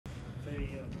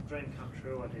be a dream come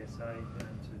true, I dare say,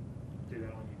 to do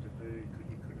that on your debut.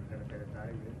 You could have had a better day,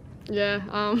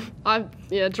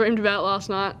 really. I dreamed about it last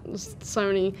night. There's so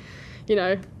many, do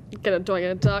I get a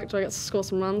duck? Do I get to score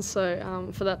some runs? So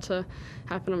for that to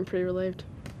happen, I'm pretty relieved.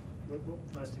 What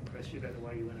most impressed you about the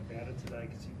way you went about it today?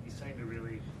 Because you seem to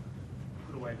really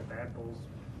put away the bad balls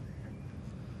and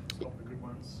stop the good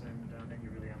ones, and then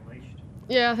you're really unleashed.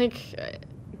 Yeah, I think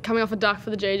coming off a duck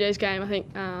for the GJ's game, I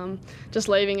think just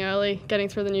leaving early, getting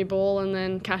through the new ball and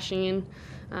then cashing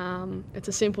in. It's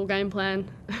a simple game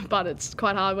plan, but it's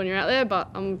quite hard when you're out there, but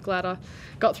I'm glad I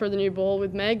got through the new ball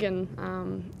with Meg, and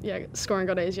scoring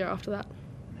got easier after that.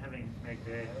 And having Meg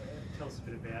there, tell us a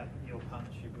bit about your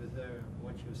partnership with her,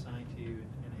 what she was saying to you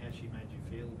and how she made you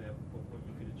feel about what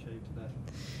you could achieve today.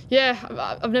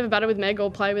 Yeah, I've never batted with Meg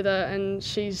or played with her, and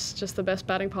she's just the best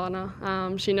batting partner.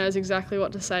 She knows exactly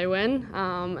what to say when,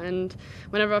 and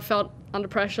whenever I felt under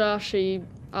pressure, she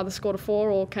either scored a 4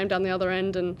 or came down the other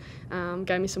end and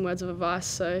gave me some words of advice.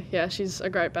 So yeah, she's a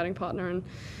great batting partner,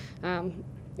 and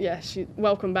she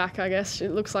welcome back, I guess.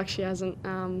 It looks like she hasn't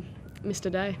missed a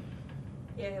day.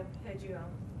 Yeah, I heard you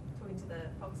talking to the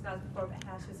Fox guys before about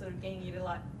how she was sort of getting you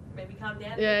to maybe calm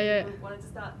down. Yeah. You wanted to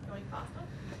start going faster.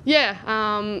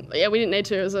 Yeah, we didn't need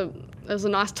to. It was a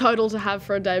nice total to have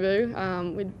for a debut.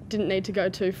 We didn't need to go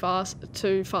too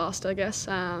fast, I guess.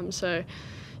 So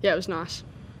yeah, it was nice.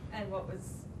 And what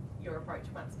was your approach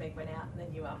once Meg went out and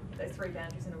then you those 3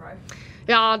 boundaries in a row?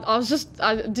 Yeah,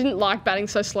 I didn't like batting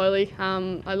so slowly.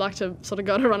 I like to sort of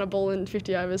go to run a ball in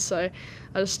 50 overs, so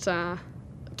I just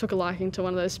took a liking to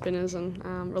one of those spinners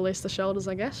and released the shoulders,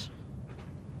 I guess.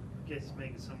 I guess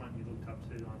Meg is someone you looked up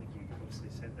to. I think you obviously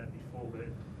said that before, but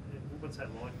what's that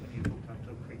like when you looked up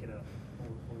to a cricketer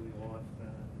all your life and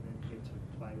then you get to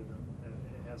play with them?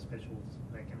 How special is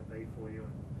that going to be for you,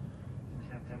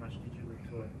 and how much did you look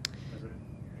to it as an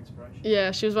inspiration?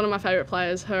 Yeah, she was one of my favourite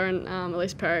players, her and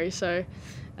Elise Perry, so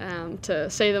to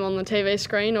see them on the TV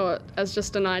screen or as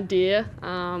just an idea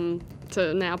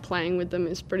to now playing with them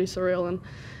is pretty surreal, and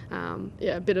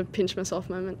a bit of pinch myself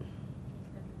moment.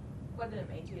 What did it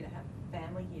mean to you to have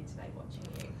family here today watching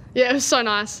you? Yeah, it was so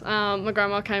nice. My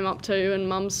grandma came up too, and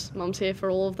mum's here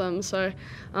for all of them. So,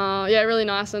 really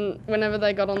nice. And whenever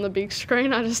they got on the big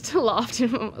screen, I just laughed.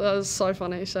 That was so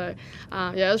funny. So,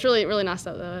 it was really, really nice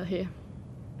that they were here.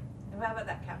 And how about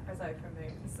that cap present from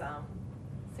Moons?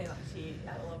 Seemed like she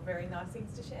had a lot of very nice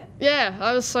things to share. Yeah,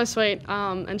 that was so sweet.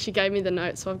 And she gave me the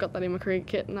note, so I've got that in my cricket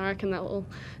kit, and I reckon that will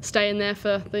stay in there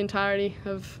for the entirety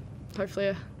of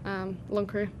hopefully a long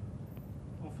career.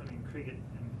 Often in cricket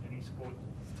and any sport,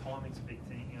 timing's a big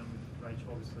thing. Rachel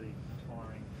obviously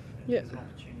retiring. Yeah. There's an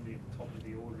opportunity at the top of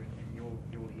the order, and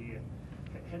you're here.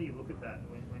 How do you look at that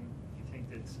when you think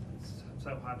that it's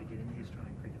so hard to get in the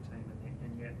Australian cricket team,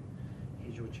 and yet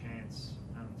here's your chance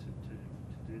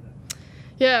to do that?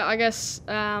 Yeah, I guess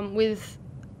with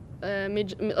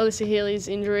Alyssa Healy's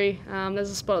injury, there's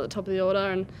a spot at the top of the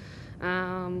order, and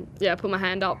I put my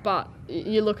hand up. But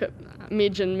you look at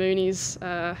Midge and Mooney's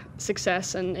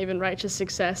success, and even Rachel's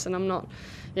success, and I'm not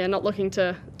looking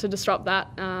to disrupt that.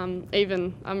 I'm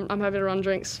happy to run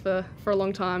drinks for a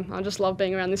long time. I just love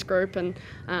being around this group, and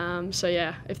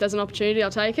if there's an opportunity, I'll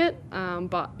take it.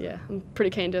 But yeah, I'm pretty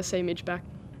keen to see Midge back.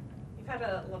 You've had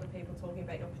a lot of people talking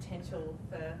about your potential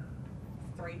for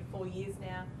 3 to 4 years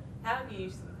now. How have you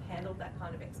sort of handled that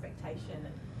kind of expectation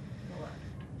and all that?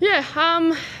 Yeah,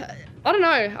 I don't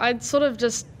know. I sort of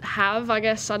just have, I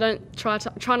guess. I don't try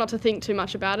not to think too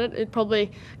much about it. It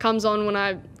probably comes on when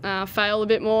I fail a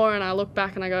bit more, and I look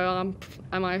back and I go,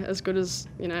 am I as good as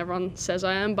everyone says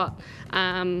I am? But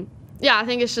I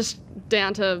think it's just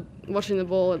down to watching the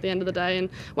ball at the end of the day. And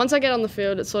once I get on the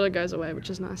field, it sort of goes away, which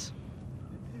is nice.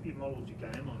 Have you modelled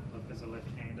your game on as a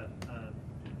left-hander?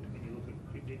 When you look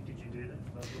at cricket, did you do that?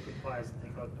 Look at players and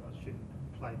think I should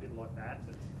play a bit like that.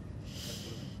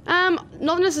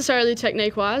 Not necessarily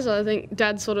technique-wise. I think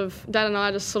Dad and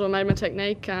I just sort of made my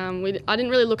technique. I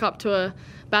didn't really look up to a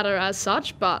batter as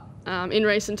such, but in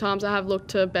recent times I have looked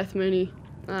to Beth Mooney,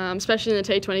 especially in the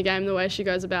T20 game. The way she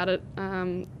goes about it,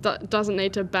 doesn't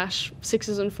need to bash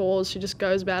 6s and 4s. She just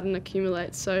goes about and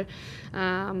accumulates. So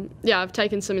I've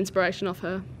taken some inspiration off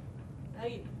her. I know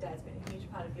your dad's been a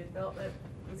huge part of your development.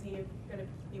 Is he going to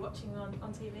be watching on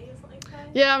TV or something today?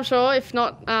 Yeah, I'm sure. If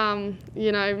not,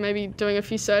 maybe doing a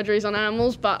few surgeries on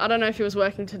animals. But I don't know if he was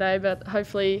working today, but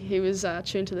hopefully he was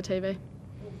tuned to the TV.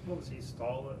 What was his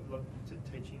style to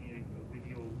teaching you with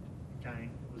your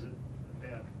game? Was it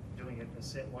about doing it in a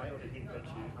set way, or did he let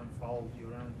you unfold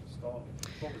your own style?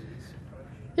 What was his approach?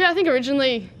 Yeah, I think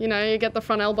originally, you get the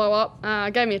front elbow up,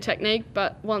 gave me a technique,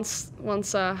 but once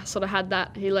I sort of had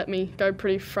that, he let me go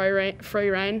pretty free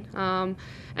rein.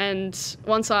 And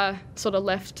once I sort of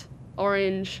left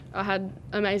Orange, I had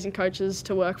amazing coaches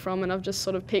to work from, and I've just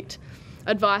sort of picked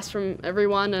advice from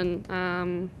everyone,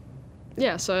 and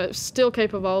so still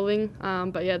keep evolving.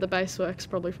 But yeah, the base work's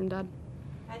probably from Dad.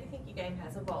 How do you think your game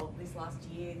has evolved this last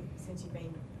year since you've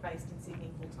been based in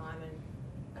Sydney full-time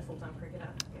and a full-time cricketer?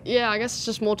 Yeah, I guess it's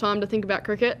just more time to think about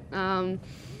cricket and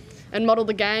model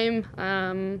the game,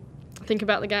 think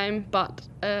about the game. But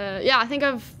I think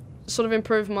I've sort of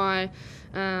improved my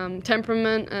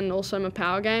temperament and also my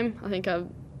power game. I think I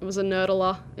was a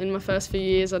nerdler in my first few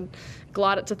years. I'd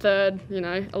glide it to third,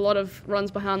 a lot of runs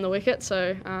behind the wicket.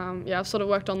 So I've sort of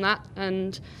worked on that.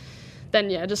 And then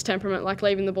just temperament, like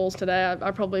leaving the balls today, I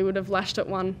probably would have lashed at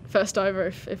one first over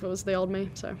if it was the old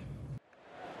me. So.